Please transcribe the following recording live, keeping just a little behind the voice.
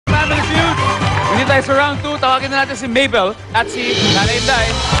tayo sa round 2. Tawagin na natin si Mabel at si Nanay Inday.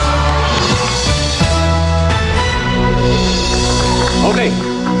 Okay.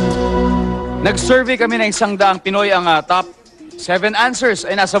 Nag-survey kami ng 100 Pinoy. Ang top 7 answers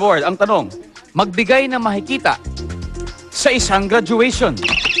ay nasa board. Ang tanong, magbigay ng makikita sa isang graduation.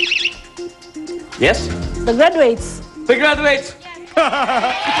 Yes? The graduates. The graduates!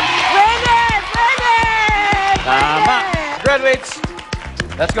 Pwede! Pwede! Tama! Graduates!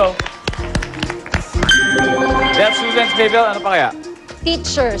 Let's go. That's students, Mabel. Ano pa kaya?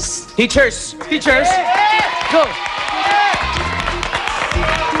 Teachers. Teachers! Teachers! Go!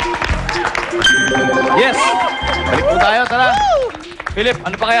 Yes! Balik po tayo, tara. Philip,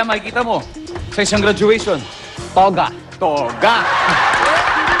 ano pa kaya makikita mo sa isang graduation? Toga. Toga!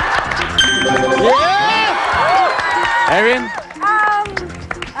 Yeah! Erin?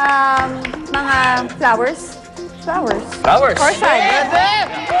 Mga flowers. Flowers. Flowers. Courtside.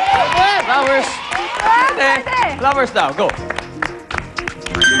 Flowers. Pwede. Flowers daw. Go.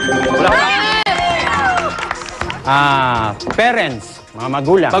 Parents. Mga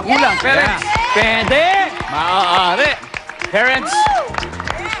magulang. Magulang. Parents. Pwede. Maaari. Parents.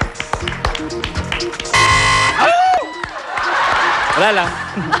 Wala lang.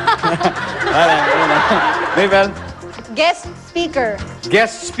 Wala lang. Wala lang. Mabel? Guest speaker.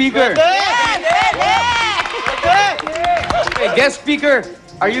 Guest speaker. Okay, guest speaker.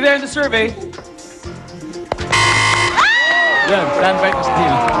 Are you there in the survey? Yan, stand by to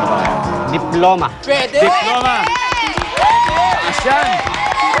steal. Diploma. Diploma. Asyan.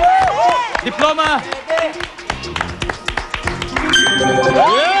 Diploma.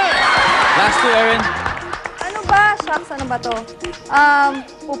 Yeah. Last two, Erin. Ano ba? Shucks, ano ba to?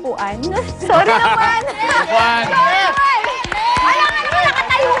 Upuan. Sorry naman. Upuan. Sorry naman. Wala nga naman,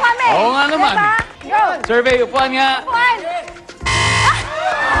 nakatayo kami. Oo nga naman. Diba? Go. Survey, upuan nga. Upuan.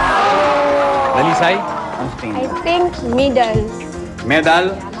 Dalisay? Ano sa tingin I mo? think medals.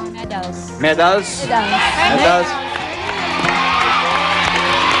 Medal? Medals. Medals? Medals?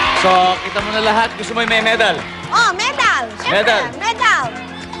 So, kita mo na lahat. Gusto mo yung may medal? Oh, medal. Medal. Medal.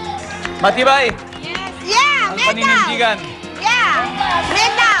 Matibay? Yeah, Ang paninindigan. Yeah,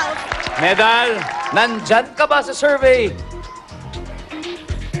 medal. Medal. Nandyan ka ba sa survey?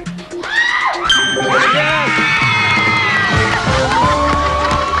 Yes!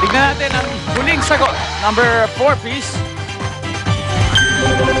 Tignan natin ang huling sagot. Number 4, please.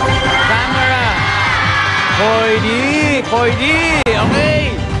 Camera. Pwede. Pwede.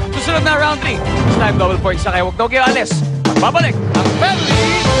 Okay. Susunod na round 3. It's time double points na kayo. Huwag daw kayo alis. Magbabalik ang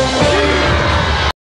Family